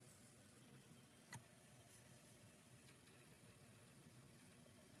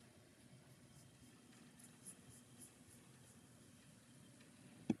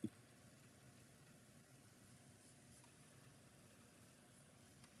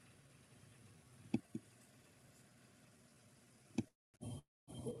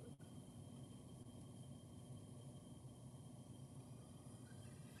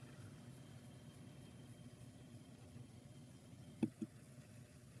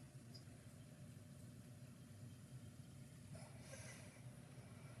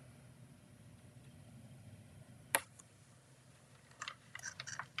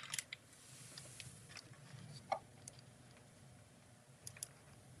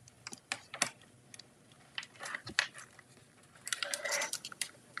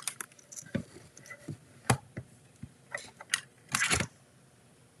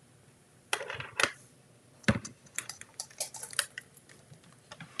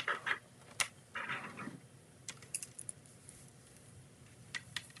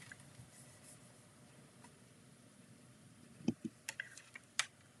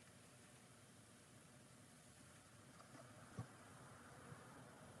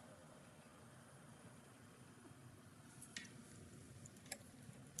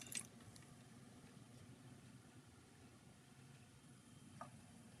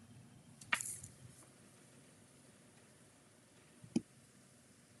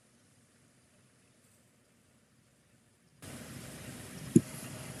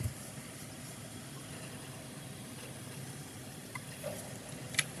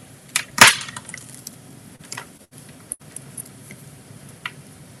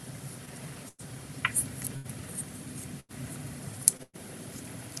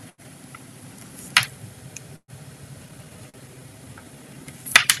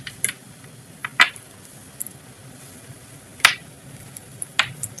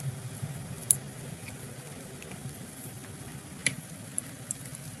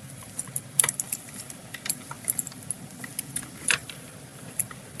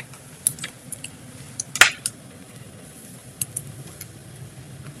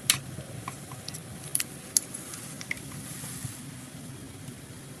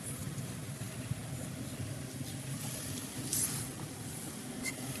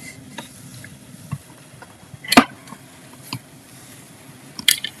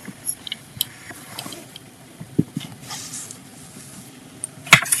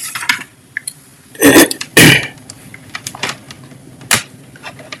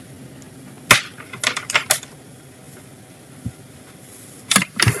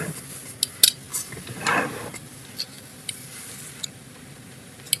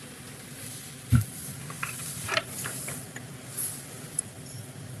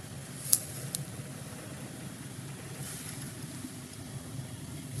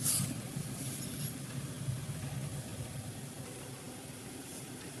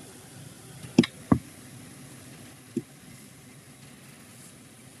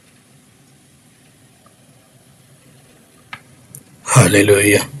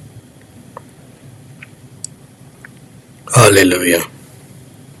Hallelujah. Hallelujah.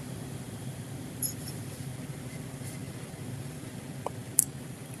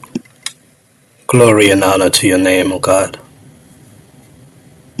 Glory and honor to your name, O God.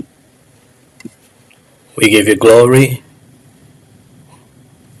 We give you glory.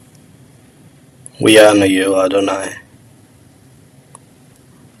 We honor you, Adonai.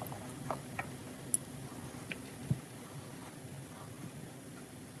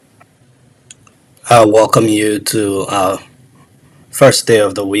 I welcome you to our first day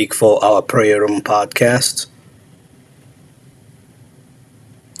of the week for our prayer room podcast.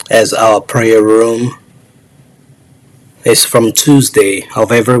 As our prayer room is from Tuesday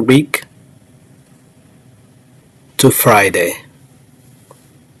of every week to Friday.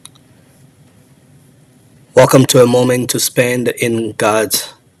 Welcome to a moment to spend in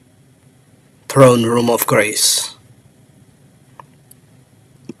God's throne room of grace.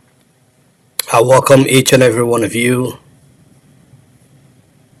 I welcome each and every one of you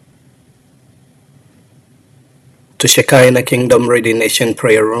to Shekinah Kingdom Ready Nation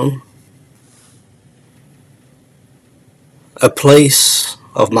Prayer Room, a place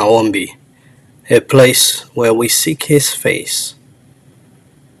of Mawombi, a place where we seek His face,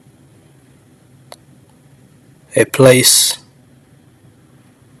 a place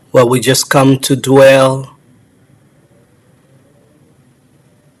where we just come to dwell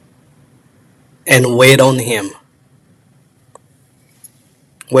and wait on Him.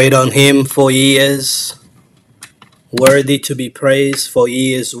 Wait on Him, for He is worthy to be praised, for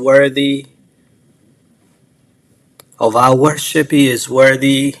He is worthy of our worship. He is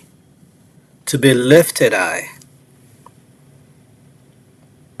worthy to be lifted high.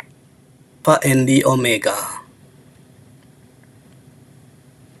 Alpha and the Omega.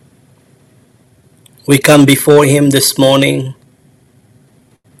 We come before Him this morning.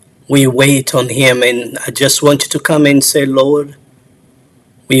 We wait on Him, and I just want you to come and say, Lord,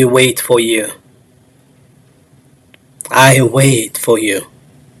 we wait for you. I wait for you.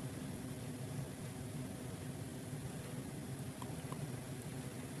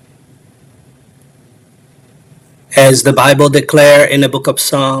 As the Bible declares in the book of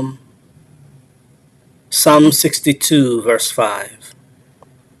Psalm 62 verse 5.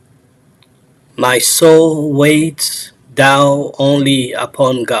 My soul waits thou only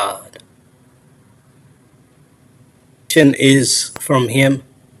upon God. Is from Him.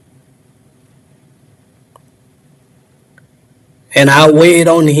 And I wait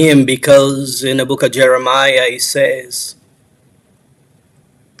on Him because in the book of Jeremiah it says,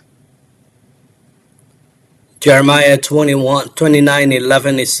 Jeremiah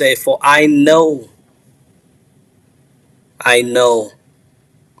 29:11 it says, for I know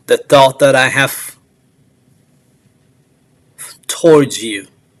the thought that I have towards you,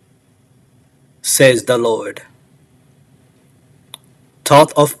 says the Lord.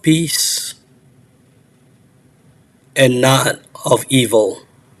 Thought of peace and not of evil,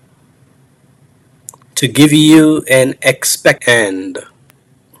 to give you an expected end.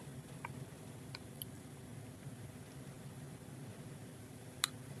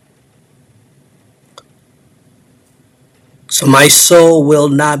 So my soul will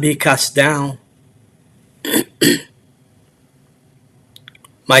not be cast down.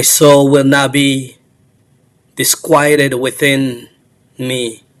 My soul will not be disquieted within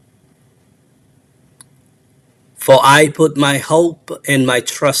me. For I put my hope and my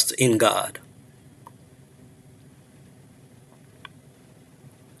trust in God.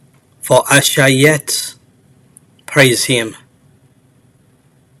 For I shall yet praise Him,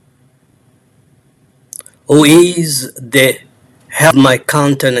 who is the help of my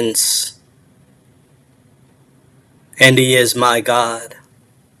countenance, and He is my God.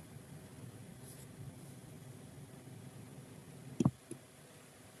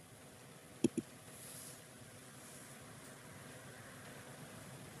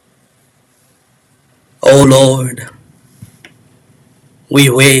 O Lord, we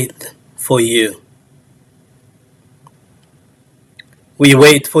wait for you. We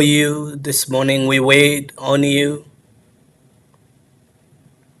wait for you this morning. We wait on you.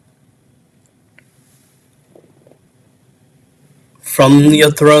 From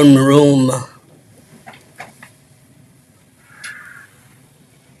your throne room,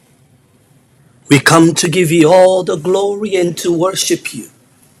 we come to give you all the glory and to worship you.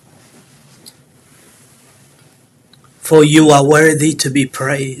 For you are worthy to be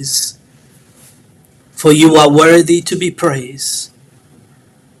praised. For you are worthy to be praised.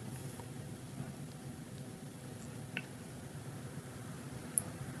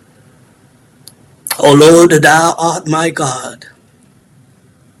 O Lord, thou art my God.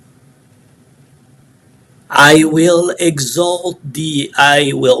 I will exalt thee,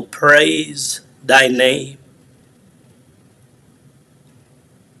 I will praise thy name.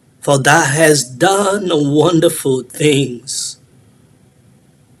 For thou hast done wonderful things.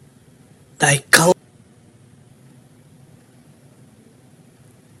 Thy counsel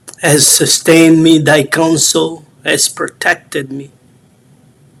has sustained me, thy counsel has protected me.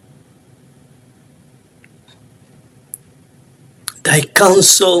 Thy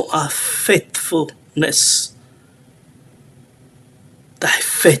counsel of faithfulness, thy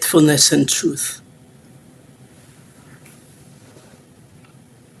faithfulness and truth.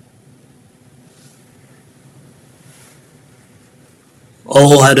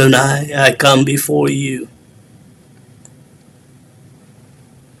 Oh Adonai, I come before you.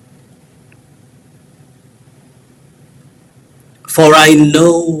 For I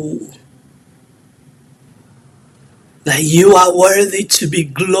know that you are worthy to be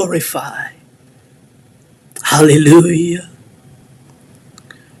glorified. Hallelujah.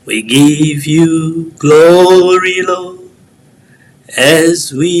 We give you glory, Lord,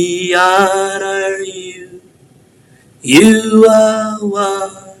 as we honor you. You are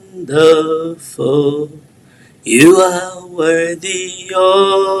wonderful. You are worthy,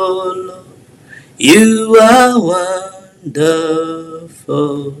 oh Lord. You are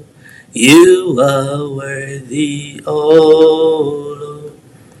wonderful. You are worthy, oh Lord.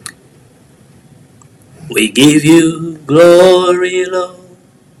 We give you glory, Lord,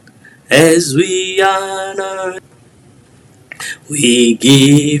 as we honor. We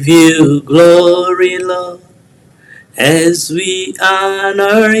give you glory, Lord, as we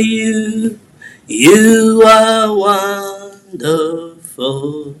honor you. You are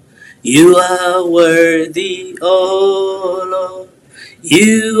wonderful. You are worthy, oh Lord.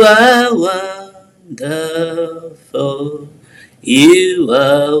 You are wonderful. You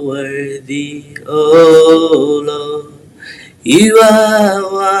are worthy, oh Lord. You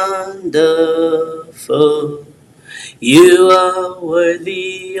are wonderful. You are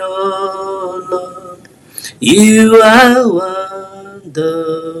worthy, oh Lord. You are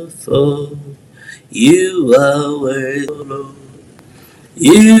wonderful. You are worthy, oh Lord.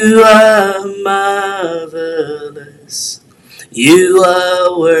 You are marvelous. You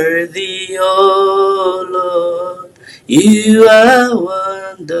are worthy, oh Lord. You are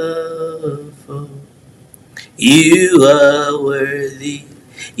wonderful. You are worthy.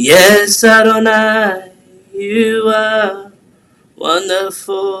 Yes, Adonai, you are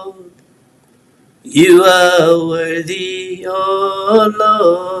wonderful. You are worthy, oh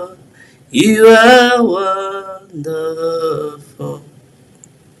Lord. You are wonderful.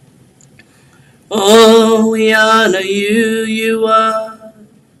 Oh, we honor you.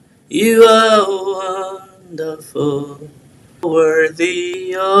 You are wonderful.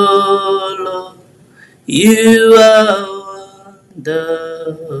 Worthy, oh Lord. You are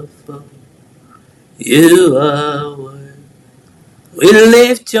wonderful. You are worthy. We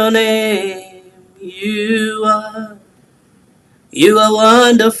lift your name. You are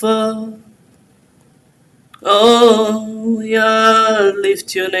wonderful. Oh, yeah,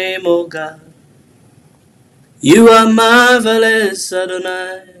 lift your name, oh God. You are marvelous,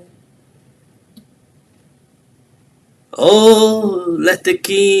 Adonai. Oh, let the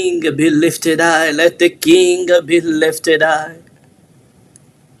King be lifted high. Let the King be lifted high.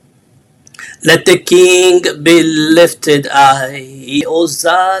 Let the King be lifted high.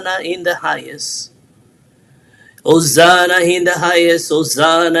 Hosanna in the highest. Hosanna in the highest.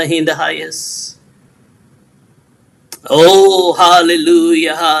 Hosanna in the highest. Oh,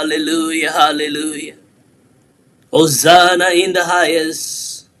 hallelujah, hallelujah, hallelujah. Hosanna in the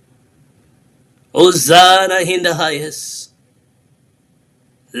highest. Hosanna in the highest.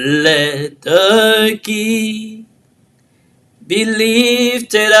 Let the King be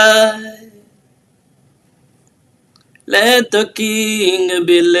lifted high. Let the King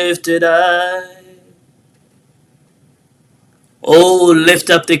be lifted high. Oh, lift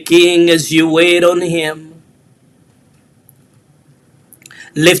up the King as you wait on him.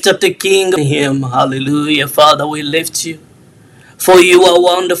 Lift up the King on him. Hallelujah. Father, we lift you. For you are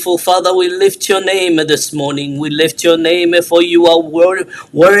wonderful, Father. We lift your name this morning. We lift your name for you are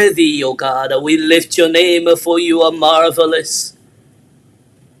worthy, O God. We lift your name for you are marvelous.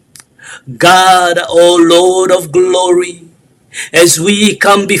 God, O Lord of glory, as we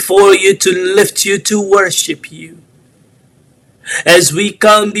come before you to lift you, to worship you. As we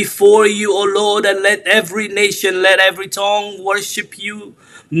come before you, O Lord, and let every nation, let every tongue worship you.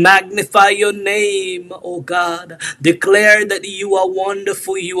 Magnify your name, O God. Declare that you are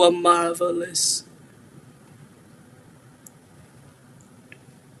wonderful, you are marvelous.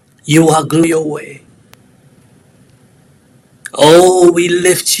 You are your way. Oh, we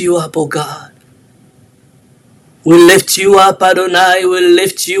lift you up, oh God. We lift you up, Adonai. We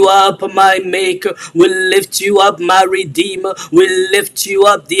lift you up, my Maker. We lift you up, my Redeemer. We lift you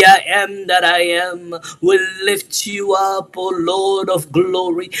up, the I am that I am. We lift you up, O Lord of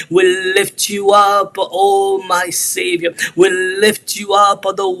glory. We lift you up, O my Savior. We lift you up,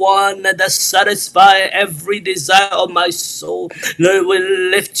 the one that satisfies every desire of my soul. Lord, we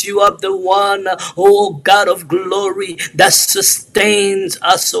lift you up, the one, O God of glory, that sustains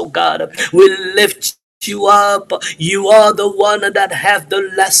us, O God. We lift you up. You are the one that have the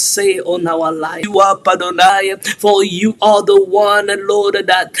last say on our life. You up, Adonai, for you are the one, Lord,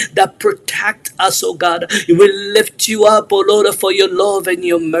 that protect us, oh God. We lift you up, oh Lord, for your love and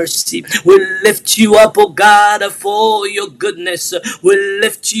your mercy. We lift you up, oh God, for your goodness. We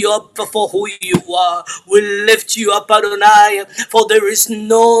lift you up for who you are. We lift you up, Adonai, for there is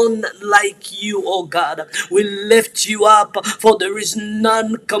none like you, oh God. We lift you up, for there is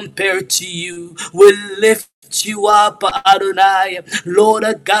none compared to you. We lift you up, Adonai, Lord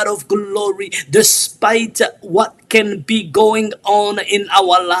God of glory, despite what can be going on in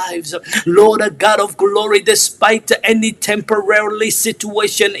our lives. Lord God of glory, despite any temporary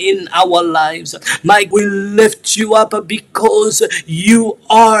situation in our lives. Mike, we lift you up because you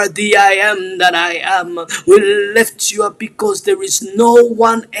are the I am that I am. We lift you up because there is no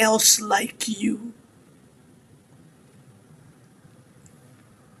one else like you.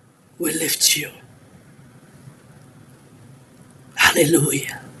 We lift you.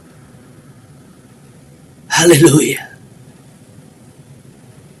 Hallelujah. Hallelujah.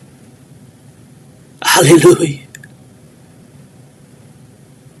 Hallelujah.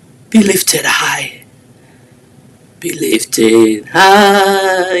 Be lifted high. Be lifted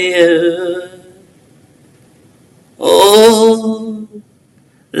higher. Oh,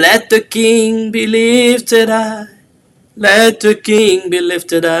 let the King be lifted high. Let the King be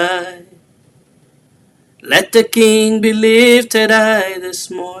lifted high. Let the King be lifted high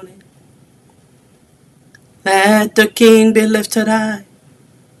this morning. Let the King be lifted high.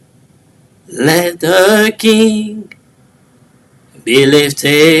 Let the King be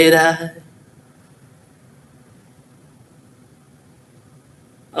lifted high.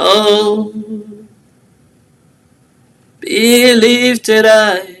 Oh, be lifted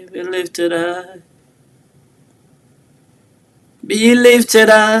high, be lifted high. Be lifted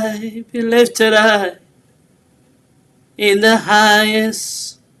high, be lifted high. In the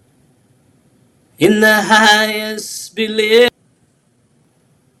highest,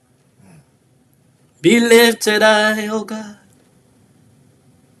 be lifted high, oh God.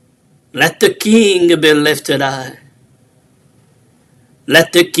 Let the King be lifted high.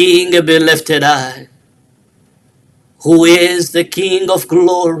 Let the King be lifted high. Who is the King of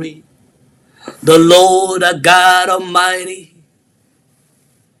glory? The Lord God Almighty.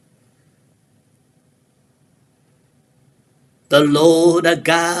 The Lord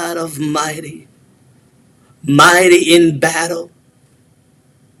God of mighty. Mighty in battle.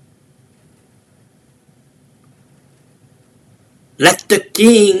 Let the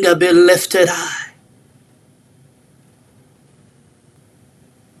King be lifted high.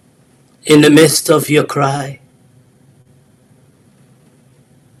 In the midst of your cry.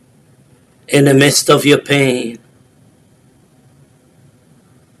 In the midst of your pain.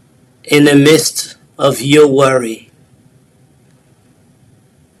 In the midst of your worry.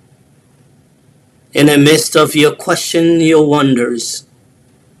 In the midst of your question, your wonders.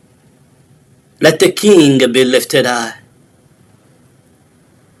 Let the King be lifted high.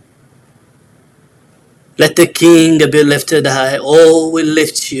 Let the King be lifted high. Oh, we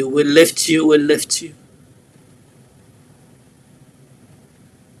lift you, we lift you, we lift you.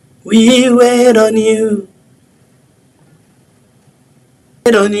 We wait on you.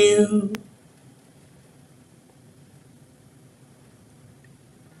 Wait on you.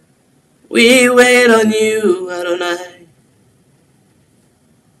 We wait on you, Adonai.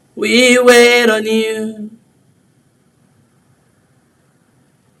 We wait on you.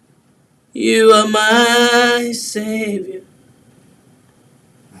 You are my Savior.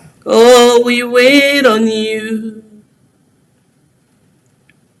 Oh, we wait on you.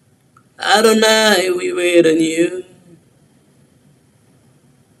 Adonai, we wait on you.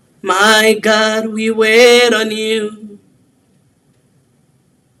 My God, we wait on you.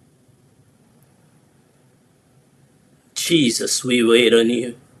 Jesus, we wait on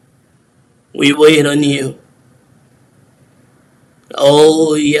you. We wait on you.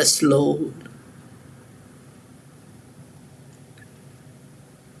 Oh, yes, Lord.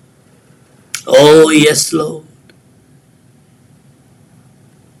 Oh, yes, Lord.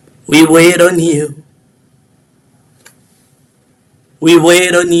 We wait on you. We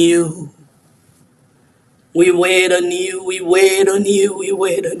wait on you. We wait on you. We wait on you. We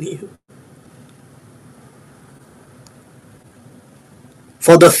wait on you.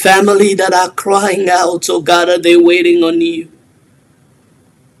 For the family that are crying out, oh God, are they waiting on you?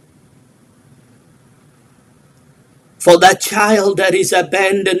 For that child that is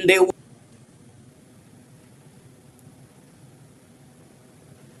abandoned, they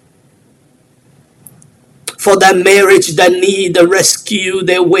for that marriage that need a rescue,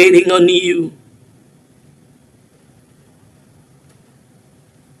 they're waiting on you.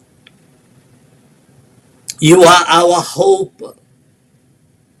 You are our hope.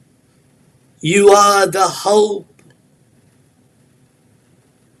 You are the hope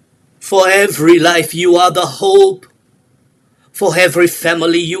for every life. You are the hope for every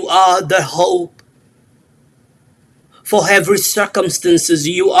family. You are the hope for every circumstances.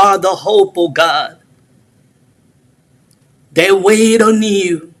 You are the hope, oh God. They wait on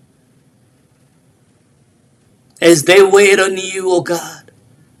you. As they wait on you, oh God.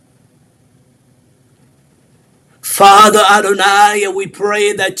 Father Adonai, we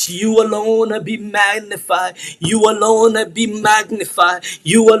pray that you alone be magnified. You alone be magnified.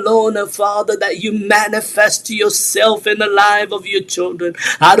 You alone, Father, that you manifest yourself in the life of your children.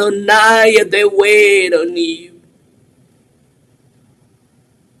 Adonai, they wait on you.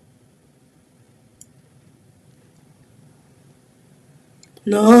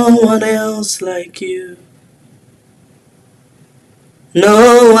 No one else like you.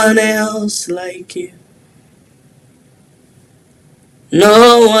 No one else like you.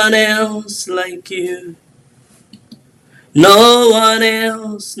 No one else like you. No one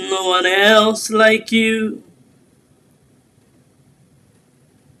else like you.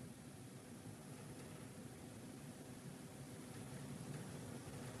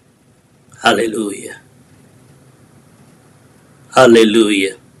 Hallelujah.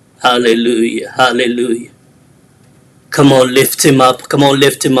 Hallelujah. Hallelujah. Hallelujah. Come on, lift him up. Come on,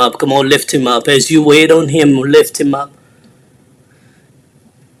 lift him up. Come on, lift him up. As you wait on him, lift him up.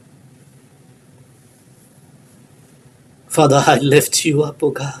 Father, I lift you up,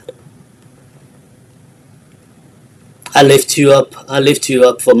 oh God. I lift you up. I lift you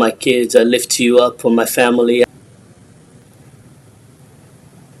up for my kids. I lift you up for my family.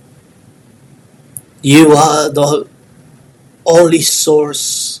 You are the only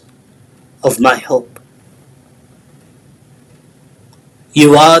source of my hope.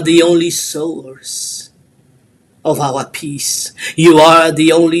 You are the only source of our peace. You are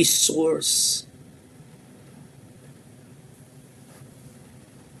the only source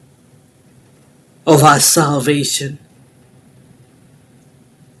of our salvation.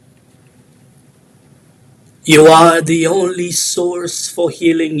 You are the only source for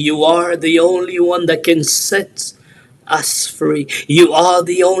healing. You are the only one that can set us free. You are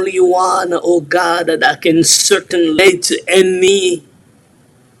the only one, oh God, that can certainly lead to any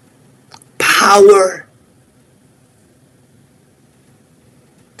power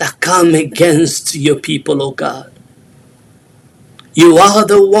that come against your people, oh God. You are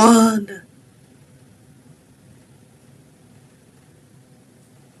the one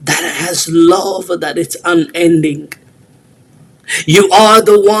that has love that is unending. You are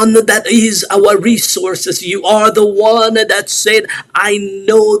the one that is our resources. You are the one that said, I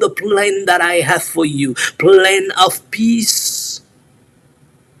know the plan that I have for you. Plan of peace.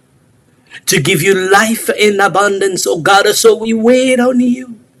 To give you life in abundance, oh God. So we wait on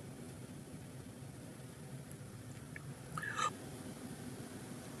you.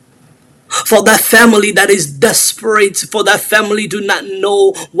 For that family that is desperate, for that family do not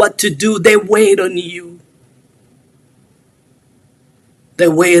know what to do, they wait on you. They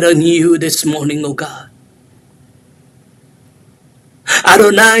wait on you this morning, oh God.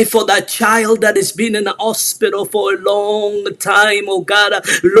 Adonai, for that child that has been in the hospital for a long time, oh God.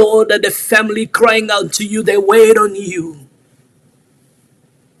 Lord, that the family crying out to you, they wait on you.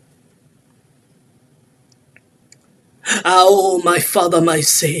 Oh, my Father, my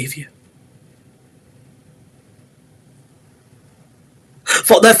Savior.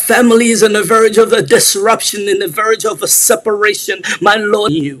 For that family is on the verge of a disruption, in the verge of a separation. My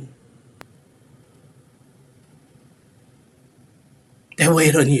Lord, you. They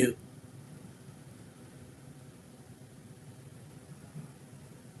wait on you.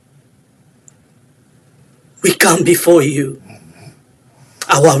 We come before you,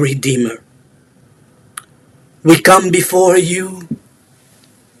 our Redeemer. We come before you,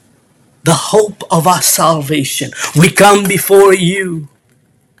 the hope of our salvation. We come before you,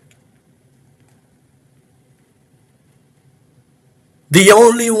 The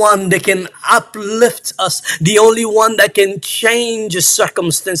only one that can uplift us, the only one that can change a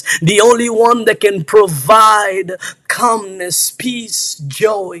circumstance, the only one that can provide calmness, peace,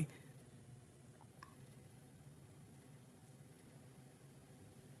 joy.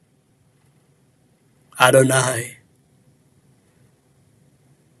 Adonai,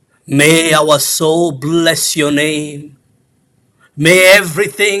 may our soul bless your name. May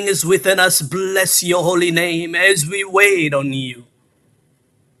everything is within us bless your holy name as we wait on you.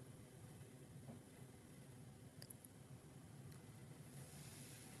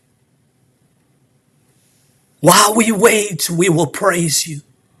 While we wait, we will praise you.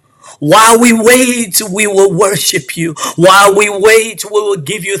 While we wait, we will worship you. While we wait, we will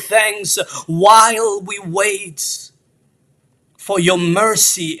give you thanks. While we wait, for your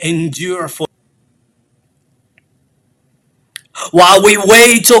mercy endure for. While we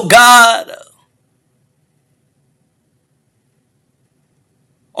wait, oh God,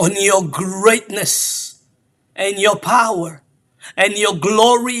 on your greatness and your power and your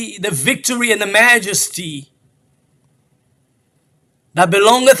glory, the victory and the majesty that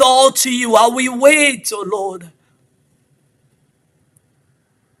belongeth all to you. While we wait, oh Lord,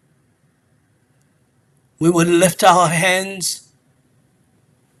 we will lift our hands.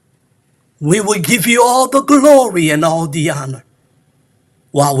 We will give you all the glory and all the honor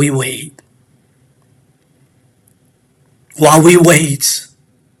while we wait. While we wait,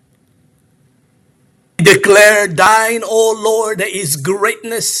 declare thine, O Lord, is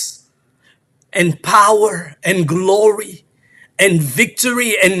greatness and power and glory and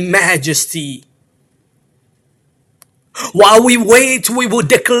victory and majesty. While we wait, we will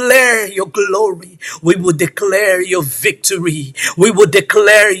declare your glory. We will declare your victory. We will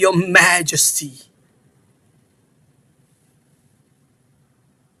declare your majesty.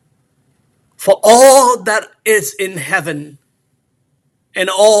 For all that is in heaven and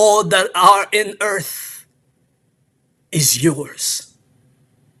all that are in earth is yours.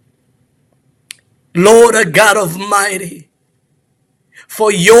 Lord God Almighty,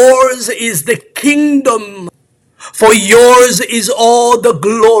 for yours is the kingdom. For yours is all the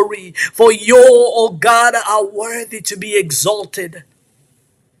glory. For you, O God, are worthy to be exalted.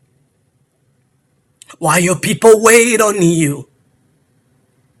 While your people wait on you,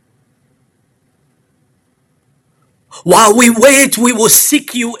 while we wait, we will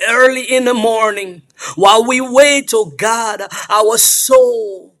seek you early in the morning. While we wait, O God, our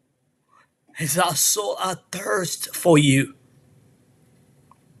soul is also athirst for you.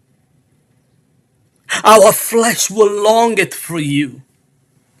 Our flesh will longeth for you.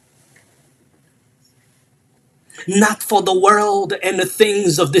 Not for the world and the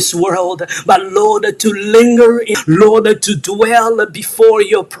things of this world, but Lord, to linger in, Lord, to dwell before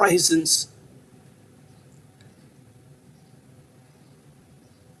your presence.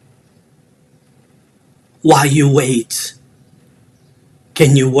 While you wait,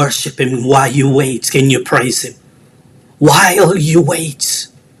 can you worship him? While you wait, can you praise him? While you wait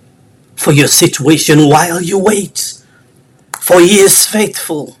for your situation, while you wait, for he is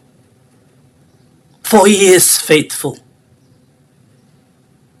faithful. For he is faithful.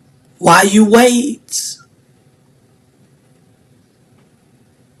 While you wait,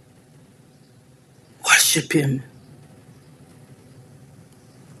 worship him.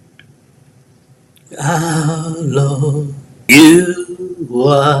 Our Lord, you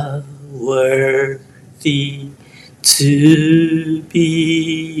are worthy to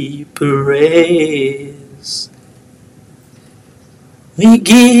be praised. We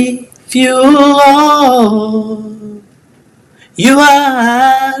give you all. You are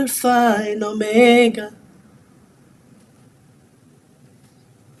Alpha and Omega.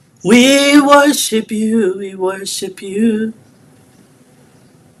 We worship you, we worship you.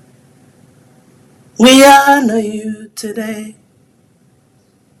 We honor you today.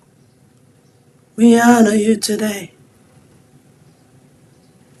 We honor you today.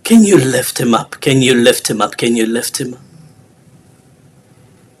 Can you lift him up? Can you lift him up? Can you lift him up?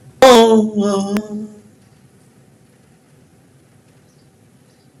 Oh, oh.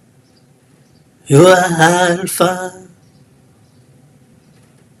 You are Alpha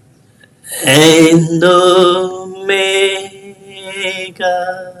and Omega.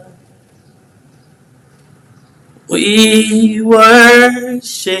 We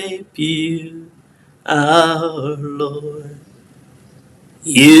worship you, our Lord.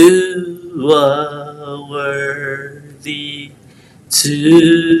 You are worthy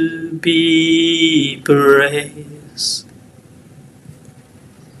to be praised.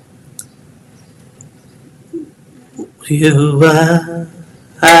 You are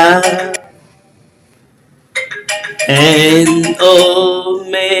Alpha and Omega.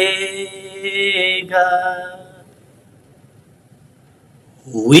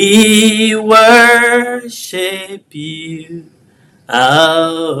 We worship you,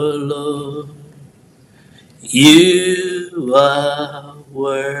 our Lord. You are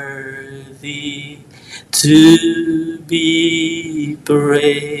worthy to be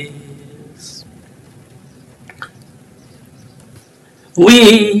praised.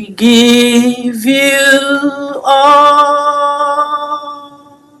 We give you all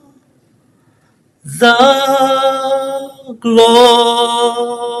the glory.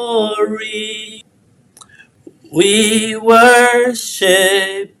 We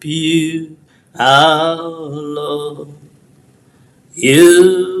worship you, our Lord.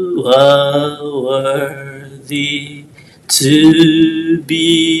 You are worthy to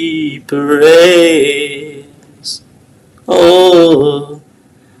be praised. Oh,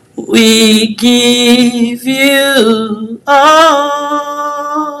 we give you all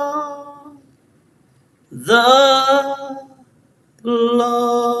the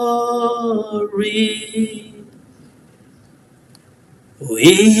glory.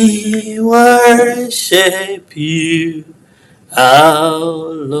 We worship you, our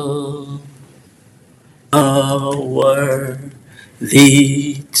Lord. Are worthy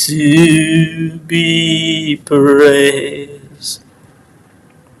to be praised.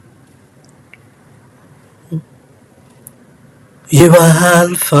 You are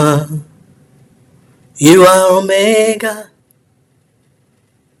Alpha, you are Omega.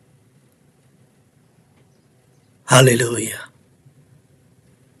 Hallelujah.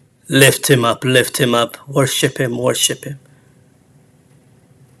 Lift him up, worship him, worship him.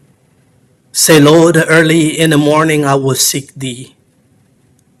 Say, Lord, early in the morning I will seek thee.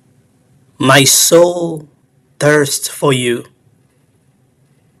 My soul thirsts for you.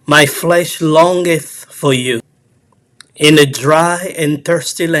 My flesh longeth for you. In a dry and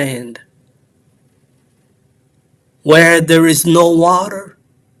thirsty land, where there is no water,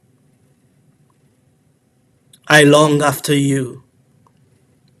 I long after you.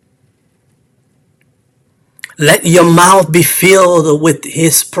 Let your mouth be filled with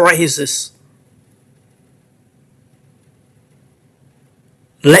his praises.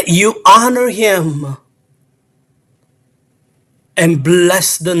 Let you honor him and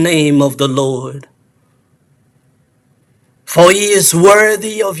bless the name of the Lord. For he is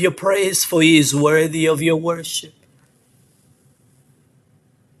worthy of your praise, for he is worthy of your worship.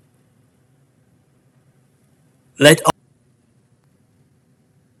 Let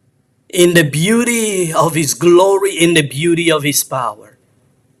in the beauty of his glory, in the beauty of his power.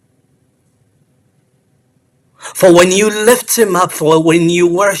 For when you lift him up, for when you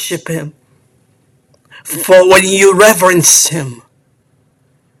worship him, for when you reverence him,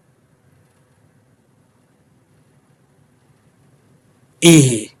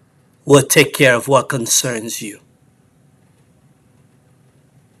 he will take care of what concerns you.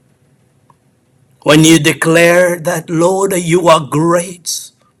 When you declare that, Lord, you are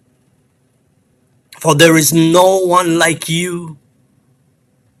great, for there is no one like you,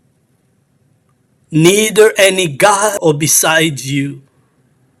 neither any God or beside you.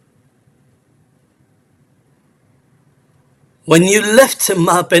 When you lift him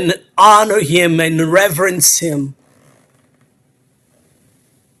up and honor him and reverence him,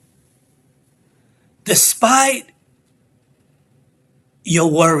 despite your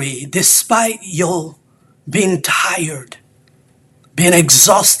worry, despite your being tired, being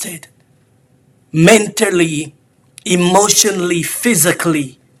exhausted, mentally, emotionally,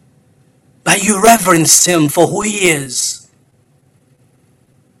 physically, but you reverence him for who he is.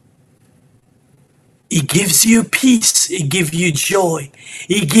 He gives you peace. He gives you joy.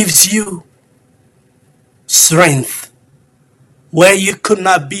 He gives you strength where you could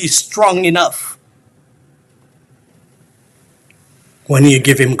not be strong enough. When you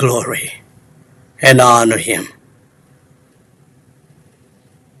give him glory and honor him.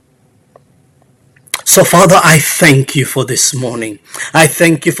 So, Father, I thank you for this morning. I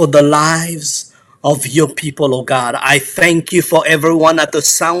thank you for the lives of your people, oh God. I thank you for everyone at the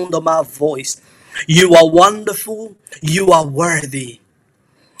sound of my voice. You are wonderful. You are worthy.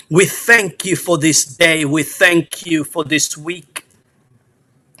 We thank you for this day. We thank you for this week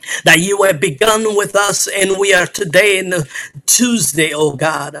that you have begun with us, and we are today in Tuesday, oh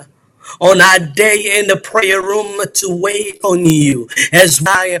God. on our day in the prayer room to wait on you. As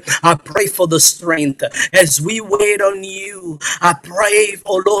I pray for the strength. As we wait on you, I pray,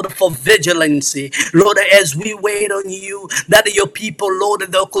 oh Lord, for vigilancy. Lord, as we wait on you, that your people, Lord,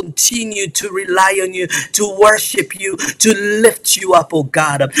 they'll continue to rely on you, to worship you, to lift you up, oh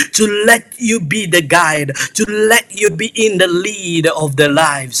God, to let you be the guide, to let you be in the lead of their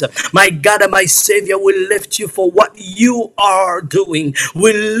lives. My God and my Savior, we lift you for what you are doing.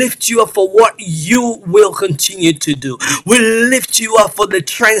 We lift you up for what you will continue to do. We lift you up for the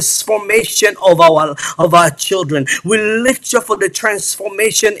transformation of our children. We lift you up for the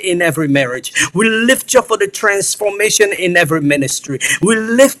transformation in every marriage. We lift you up for the transformation in every ministry. We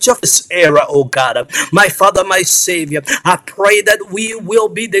lift you up this era, oh God. My Father, my Savior, I pray that we will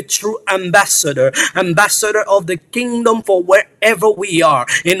be the true ambassador of the kingdom for wherever we are,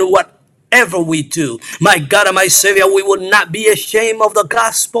 in whatever we do. My God and my Savior, we will not be ashamed of the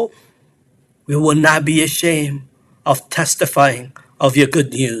gospel. We will not be ashamed of testifying of your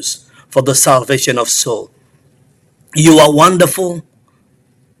good news for the salvation of soul. You are wonderful.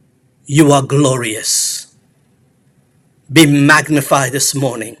 You are glorious. Be magnified this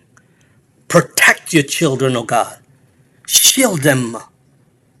morning. Protect your children, oh God. Shield them.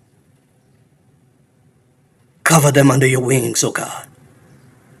 Cover them under your wings, oh God.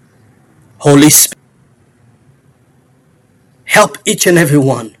 Holy Spirit, help each and every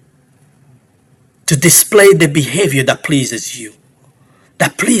one to display the behavior that pleases you,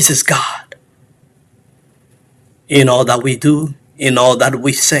 that pleases God. In all that we do, in all that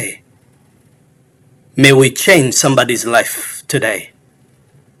we say, may we change somebody's life today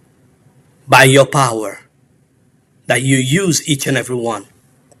by your power, that you use each and every one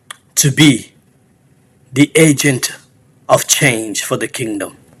to be the agent of change for the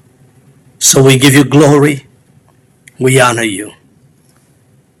kingdom. So we give you glory, we honor you.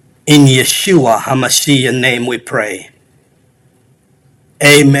 In Yeshua HaMashiach's name we pray.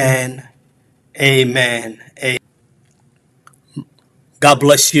 Amen, amen, amen. God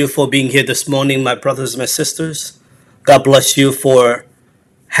bless you for being here this morning, my brothers and my sisters. God bless you for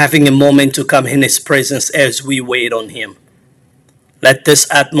having a moment to come in His presence as we wait on Him. Let this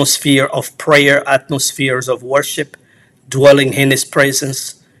atmosphere of prayer, atmospheres of worship, dwelling in His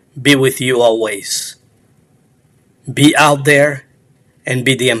presence, be with you always. Be out there and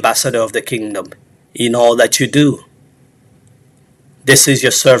be the ambassador of the kingdom in all that you do. This is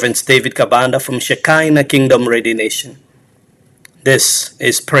your servant David Kabanda from Shekinah Kingdom Ready Nation. This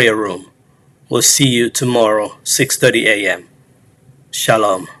is Prayer Room. We'll see you tomorrow, 6:30 a.m.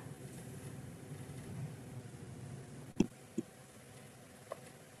 Shalom.